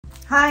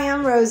Hi,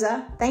 I'm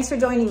Rosa. Thanks for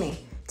joining me.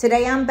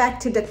 Today I'm back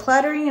to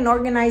decluttering and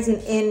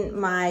organizing in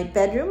my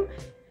bedroom.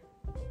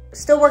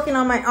 Still working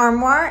on my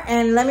armoire,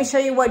 and let me show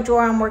you what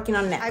drawer I'm working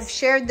on next. I've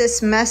shared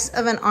this mess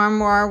of an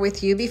armoire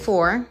with you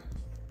before.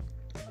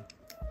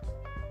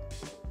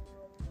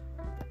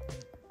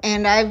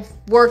 And I've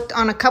worked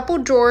on a couple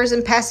drawers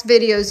in past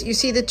videos. You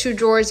see the two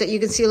drawers that you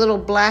can see a little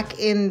black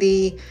in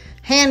the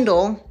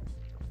handle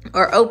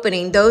or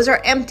opening. Those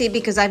are empty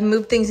because I've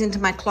moved things into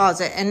my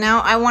closet. And now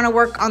I want to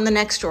work on the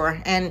next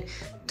drawer. And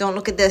don't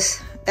look at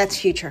this, that's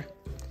future.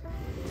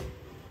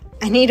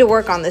 I need to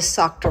work on this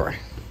sock drawer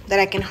that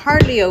I can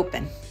hardly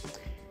open.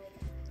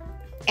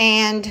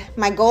 And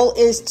my goal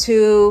is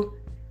to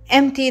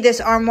empty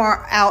this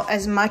armoire out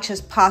as much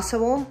as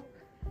possible.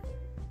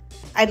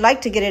 I'd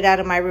like to get it out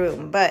of my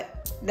room,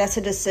 but that's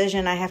a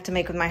decision I have to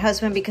make with my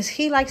husband because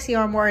he likes the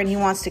armoire and he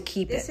wants to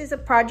keep it. This is a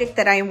project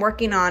that I am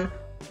working on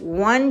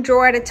one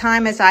drawer at a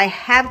time as I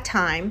have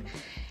time.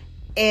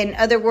 In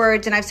other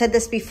words, and I've said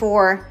this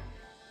before,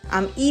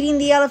 I'm eating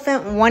the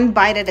elephant one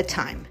bite at a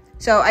time.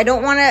 So I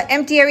don't want to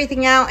empty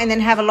everything out and then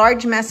have a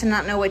large mess and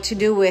not know what to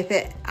do with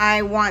it.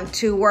 I want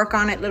to work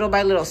on it little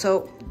by little.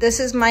 So this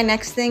is my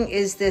next thing,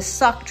 is this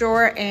sock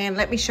drawer, and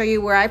let me show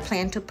you where I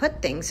plan to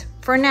put things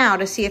for now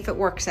to see if it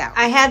works out.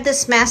 I have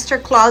this master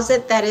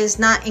closet that is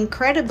not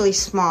incredibly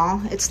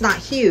small. It's not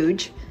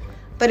huge,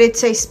 but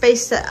it's a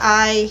space that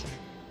I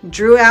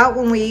drew out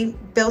when we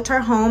built our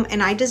home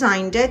and I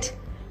designed it.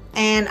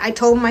 And I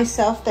told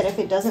myself that if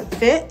it doesn't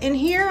fit in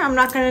here, I'm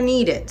not gonna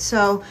need it.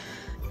 So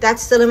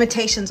that's the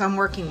limitations I'm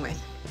working with.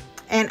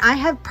 And I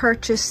have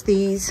purchased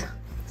these.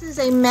 This is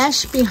a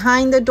mesh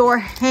behind the door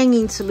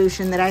hanging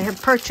solution that I have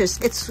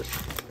purchased. It's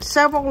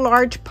several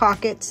large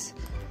pockets,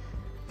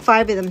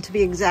 5 of them to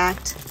be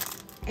exact.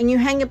 And you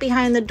hang it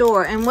behind the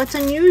door. And what's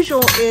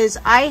unusual is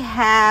I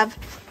have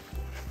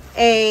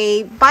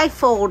a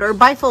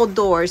bifold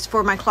doors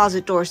for my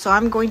closet door. So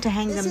I'm going to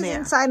hang them there. This is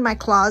inside my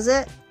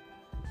closet.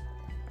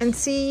 And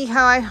see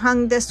how I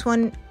hung this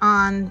one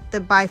on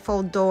the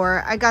bifold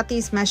door. I got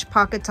these mesh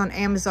pockets on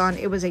Amazon.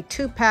 It was a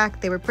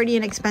 2-pack. They were pretty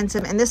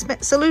inexpensive. And this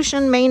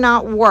solution may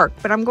not work,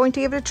 but I'm going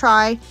to give it a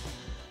try.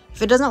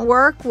 If it doesn't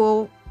work,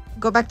 we'll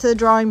go back to the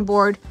drawing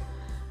board.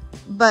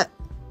 But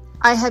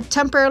I have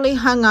temporarily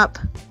hung up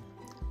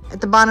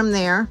at the bottom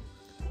there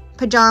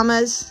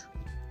pajamas,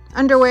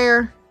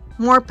 underwear,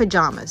 more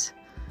pajamas.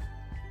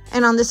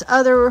 And on this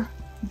other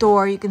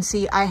door, you can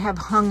see I have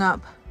hung up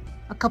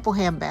a couple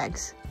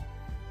handbags.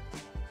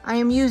 I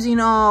am using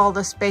all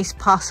the space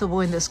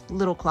possible in this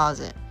little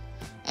closet.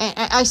 And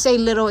I say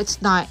little,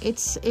 it's not.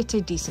 It's a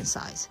decent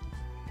size.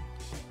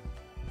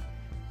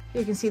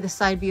 You can see the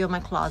side view of my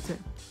closet.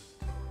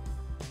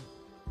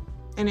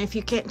 And if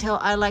you can't tell,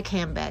 I like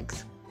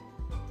handbags.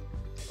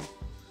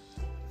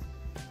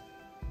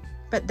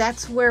 But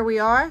that's where we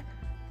are.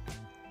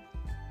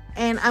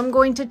 And I'm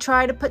going to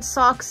try to put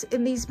socks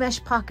in these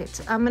mesh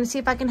pockets. I'm going to see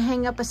if I can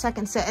hang up a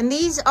second set. And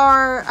these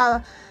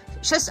are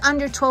just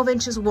under 12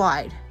 inches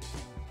wide.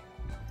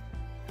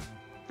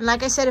 And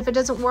like I said, if it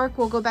doesn't work,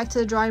 we'll go back to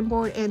the drawing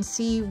board and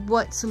see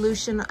what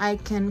solution I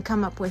can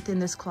come up with in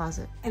this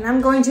closet. And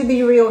I'm going to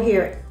be real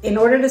here. In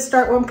order to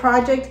start one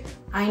project,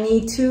 I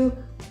need to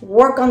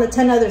work on the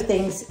 10 other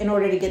things in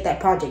order to get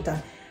that project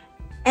done.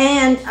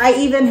 And I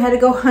even had to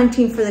go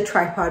hunting for the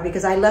tripod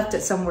because I left it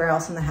somewhere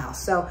else in the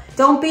house. So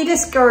don't be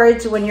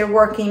discouraged when you're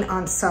working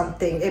on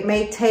something. It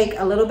may take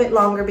a little bit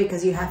longer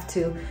because you have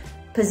to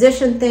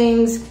position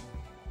things,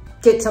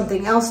 get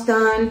something else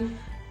done,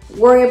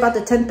 worry about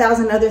the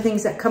 10,000 other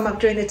things that come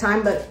up during the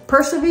time, but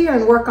persevere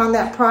and work on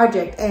that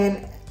project.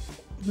 And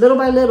little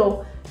by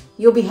little,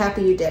 you'll be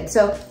happy you did.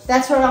 So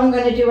that's what I'm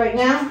gonna do right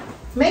now.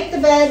 Make the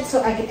bed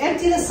so I can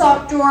empty the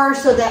sock drawer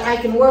so that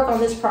I can work on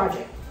this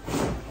project.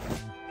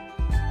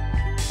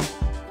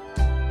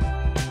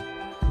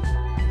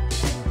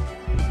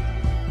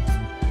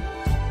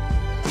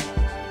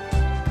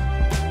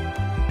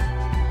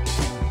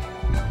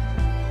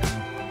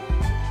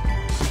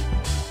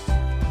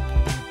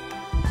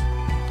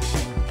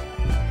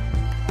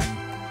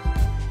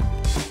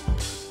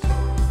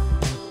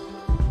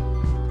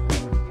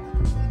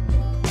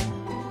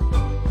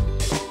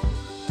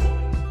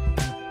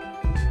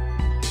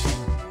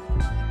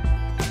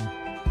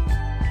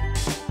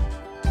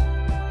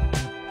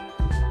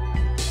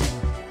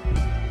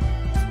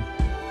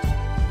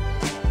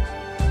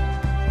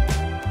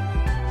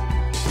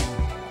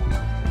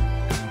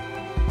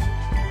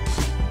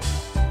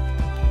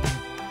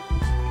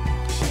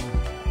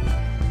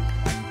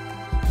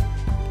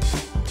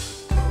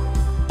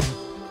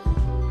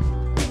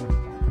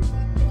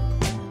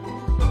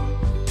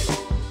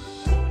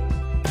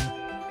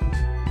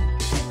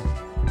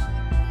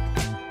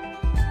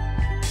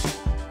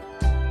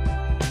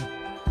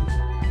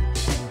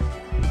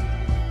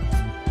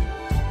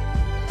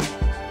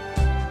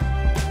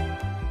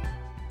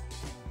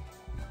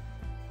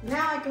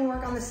 Now I can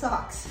work on the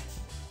socks.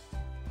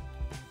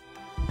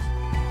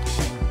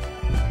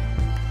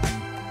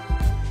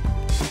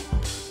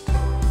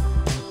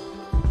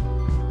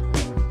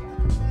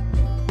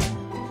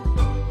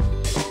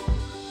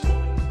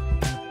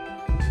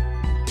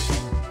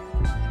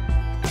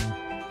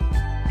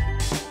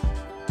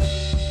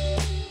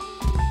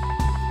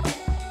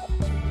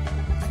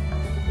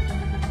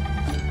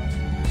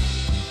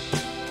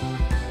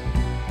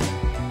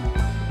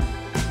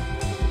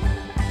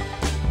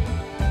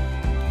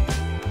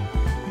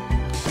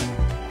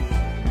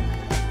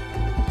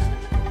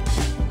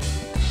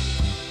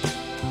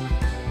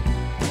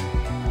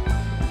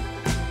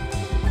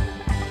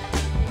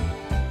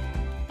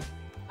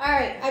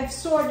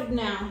 sorted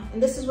now,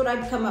 and this is what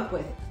I've come up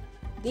with.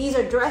 These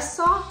are dress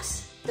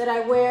socks that I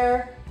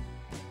wear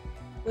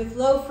with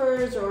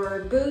loafers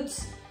or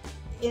boots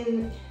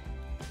and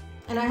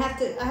I have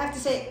to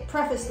say,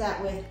 preface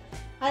that with,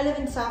 I live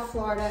in South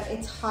Florida,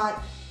 it's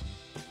hot.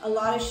 A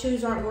lot of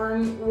shoes aren't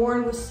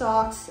worn with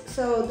socks.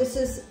 So this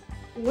is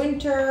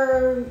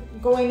winter,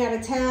 going out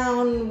of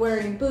town,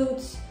 wearing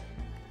boots.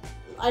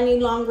 I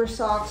need longer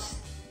socks.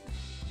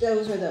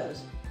 Those are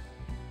those.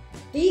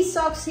 These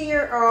socks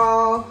here are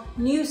all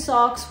new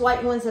socks,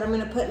 white ones that I'm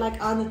gonna put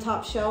like on the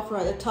top shelf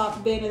or the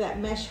top bin of that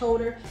mesh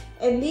holder.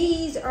 And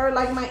these are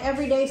like my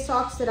everyday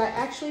socks that I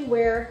actually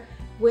wear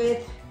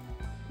with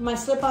my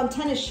slip-on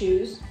tennis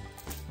shoes.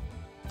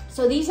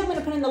 So these I'm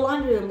gonna put in the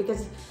laundry room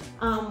because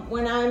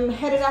when I'm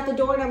headed out the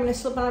door and I'm gonna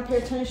slip on a pair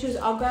of tennis shoes,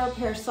 I'll grab a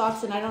pair of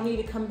socks and I don't need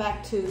to come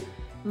back to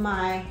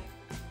my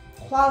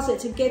closet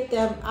to get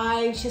them.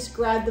 I just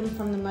grab them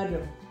from the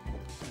mudroom.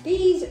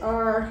 These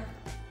are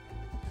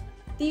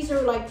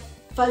like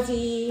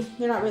fuzzy,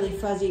 they're not really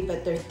fuzzy,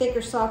 but they're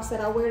thicker socks that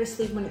I wear to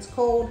sleep when it's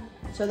cold.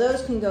 So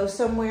those can go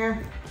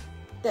somewhere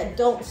that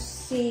don't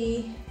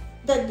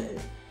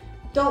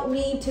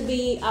need to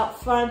be out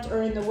front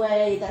or in the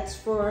way. That's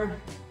for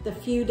the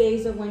few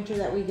days of winter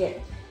that we get.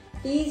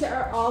 These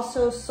are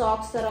also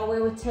socks that I'll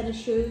wear with tennis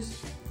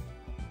shoes.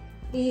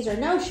 These are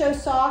no-show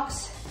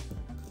socks.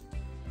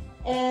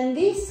 And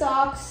these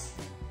socks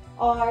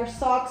are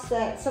socks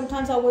that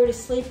sometimes I'll wear to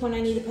sleep when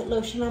I need to put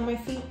lotion on my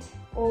feet,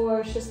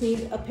 or just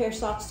need a pair of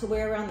socks to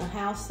wear around the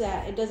house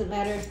that it doesn't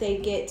matter if they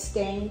get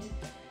stained.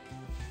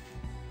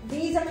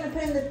 These I'm gonna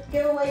put in the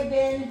giveaway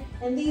bin,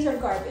 and these are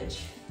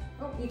garbage.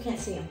 Oh, you can't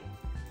see them.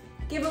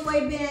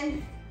 Giveaway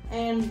bin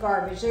and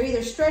garbage. They're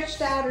either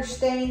stretched out or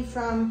stained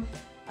from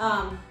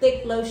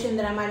thick lotion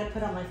that I might have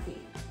put on my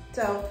feet.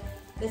 So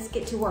let's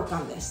get to work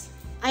on this.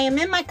 I am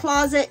in my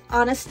closet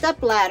on a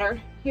step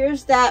ladder.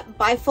 Here's that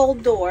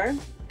bifold door.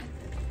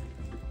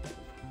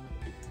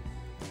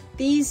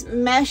 These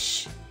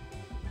mesh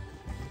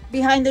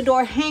behind the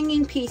door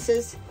hanging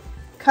pieces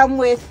come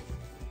with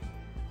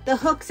the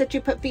hooks that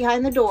you put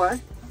behind the door.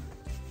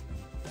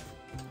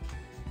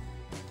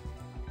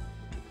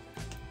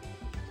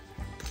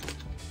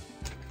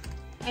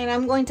 And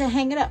I'm going to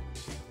hang it up.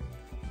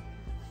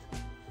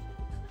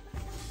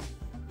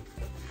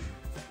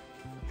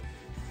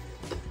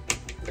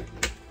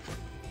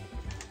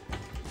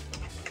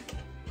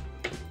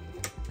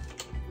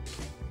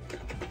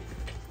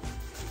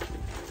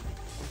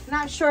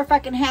 Not sure if I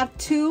can have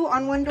two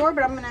on one door,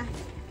 but I'm gonna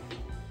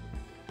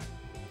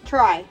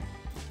try.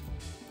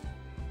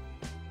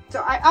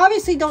 So I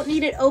obviously don't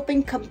need it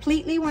open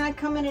completely when I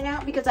come in and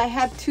out because I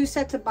have two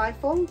sets of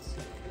bifolds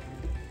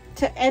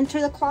to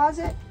enter the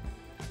closet.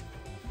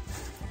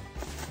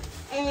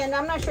 And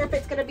I'm not sure if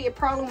it's gonna be a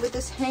problem with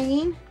this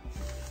hanging,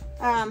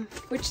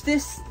 which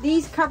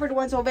these covered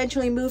ones will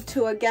eventually move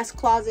to a guest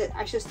closet.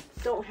 I just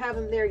don't have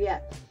them there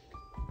yet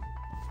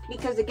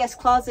because the guest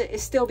closet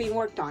is still being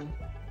worked on.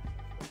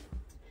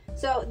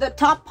 So the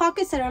top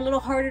pockets that are a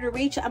little harder to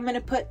reach, I'm going to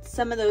put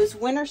some of those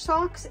winter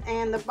socks,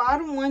 and the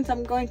bottom ones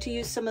I'm going to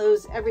use some of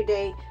those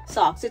everyday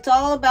socks. It's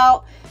all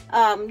about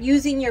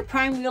using your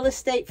prime real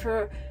estate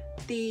for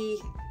the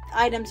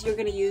items you're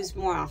going to use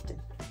more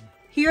often.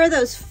 Here are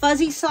those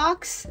fuzzy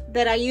socks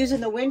that I use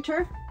in the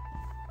winter,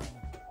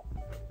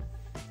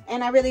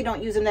 and I really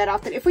don't use them that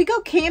often. If we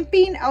go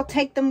camping, I'll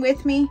take them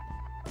with me,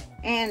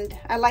 and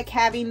I like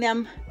having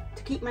them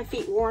to keep my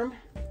feet warm.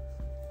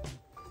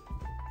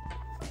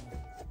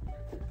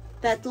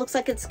 That looks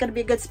like it's going to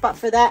be a good spot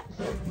for that.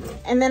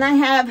 And then I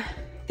have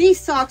these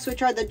socks,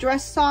 which are the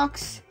dress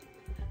socks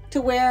to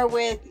wear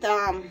with,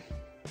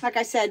 like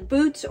I said,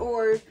 boots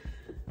or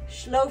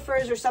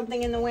loafers or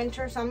something in the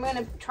winter. So I'm going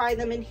to try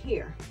them in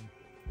here.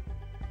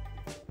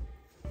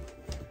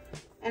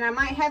 And I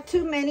might have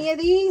too many of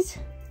these,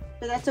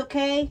 but that's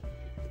okay.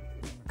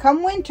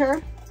 Come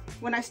winter,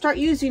 when I start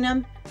using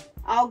them,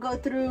 I'll go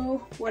through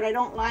what I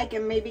don't like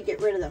and maybe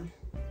get rid of them.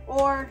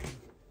 Or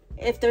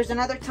if there's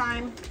another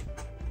time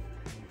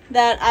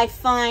that I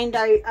find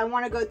I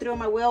want to go through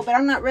them, I will, but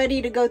I'm not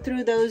ready to go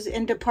through those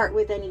and depart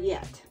with any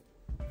yet.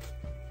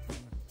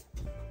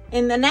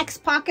 In the next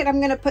pocket, I'm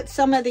going to put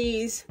some of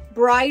these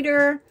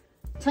brighter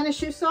tennis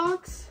shoe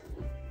socks.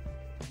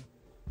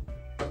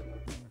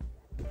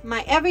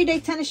 My everyday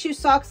tennis shoe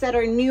socks that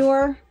are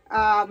newer,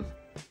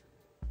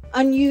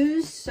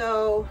 unused,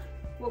 so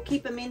we'll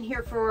keep them in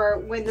here for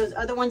when those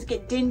other ones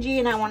get dingy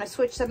and I want to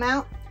switch them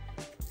out.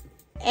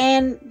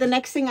 And the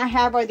next thing I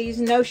have are these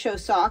no-show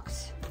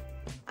socks.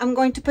 I'm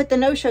going to put the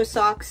no-show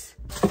socks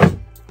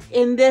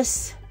in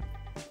this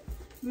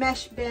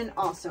mesh bin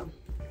also.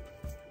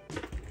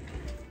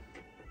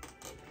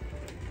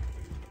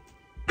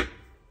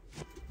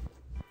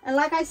 And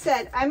like I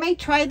said, I may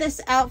try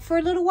this out for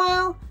a little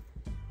while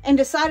and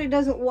decide it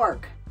doesn't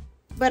work,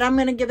 but I'm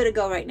going to give it a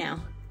go right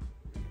now.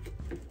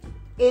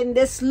 In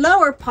this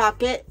lower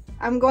pocket,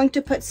 I'm going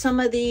to put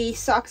some of the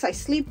socks I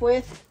sleep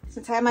with.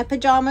 Since I have my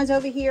pajamas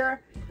over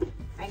here,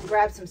 I can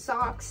grab some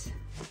socks.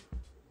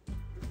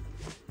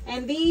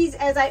 And these,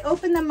 as I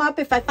open them up,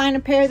 if I find a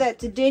pair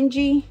that's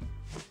dingy,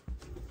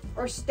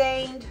 or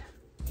stained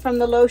from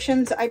the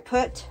lotions I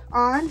put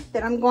on,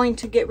 then I'm going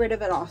to get rid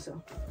of it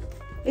also.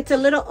 It's a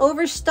little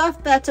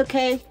overstuffed, that's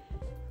okay,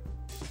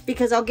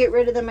 because I'll get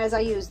rid of them as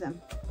I use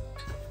them.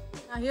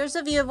 Now here's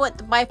a view of what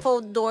the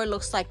bifold door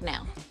looks like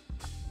now.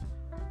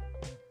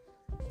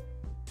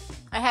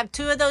 I have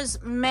 2 of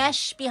those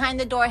mesh behind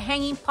the door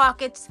hanging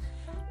pockets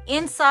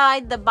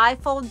inside the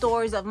bifold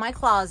doors of my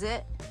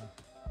closet.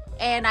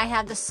 And I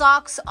have the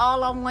socks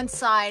all on one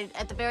side.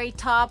 At the very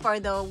top are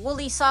the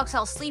woolly socks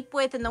I'll sleep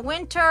with in the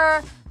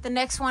winter. The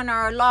next one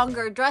are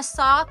longer dress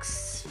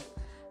socks.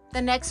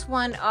 The next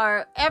one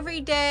are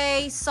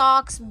everyday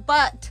socks,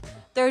 but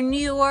they're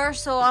newer,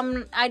 so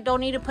I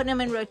don't need to put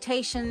them in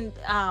rotation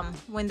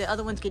when the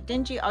other ones get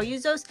dingy. I'll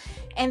use those.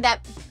 And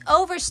that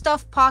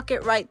overstuffed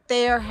pocket right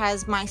there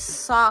has my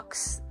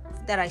socks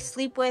that I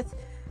sleep with.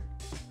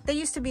 They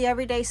used to be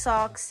everyday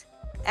socks.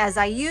 As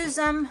I use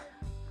them,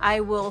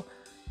 I will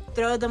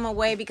throw them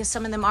away because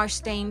some of them are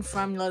stained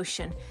from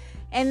lotion.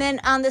 And then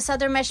on this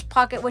other mesh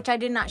pocket, which I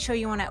did not show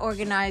you when I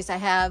organized, I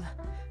have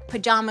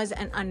pajamas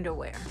and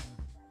underwear.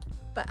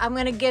 But I'm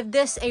gonna give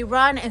this a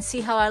run and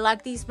see how I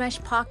like these mesh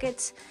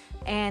pockets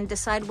and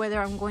decide whether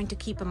I'm going to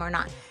keep them or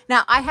not.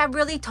 Now, I have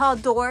really tall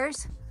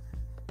doors,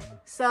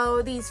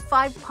 so these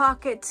 5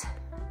 pockets,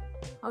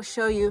 I'll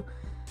show you,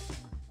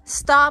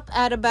 stop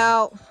at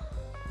about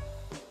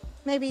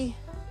maybe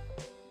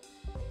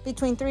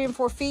between 3 and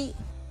 4 feet,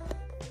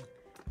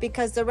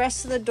 because the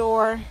rest of the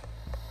door,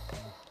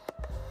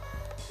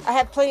 I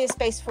have plenty of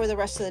space for the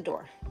rest of the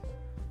door.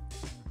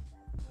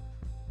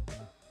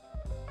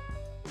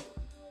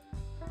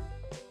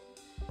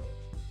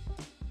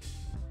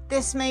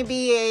 This may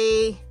be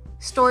a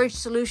storage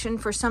solution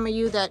for some of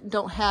you that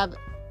don't have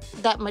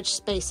that much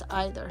space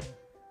either.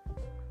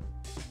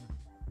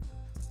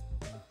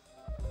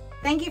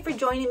 Thank you for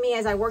joining me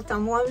as I worked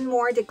on one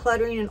more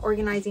decluttering and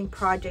organizing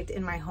project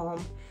in my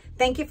home.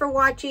 Thank you for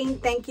watching.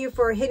 Thank you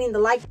for hitting the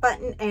like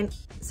button and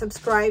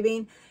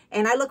subscribing.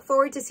 And I look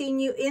forward to seeing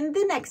you in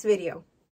the next video.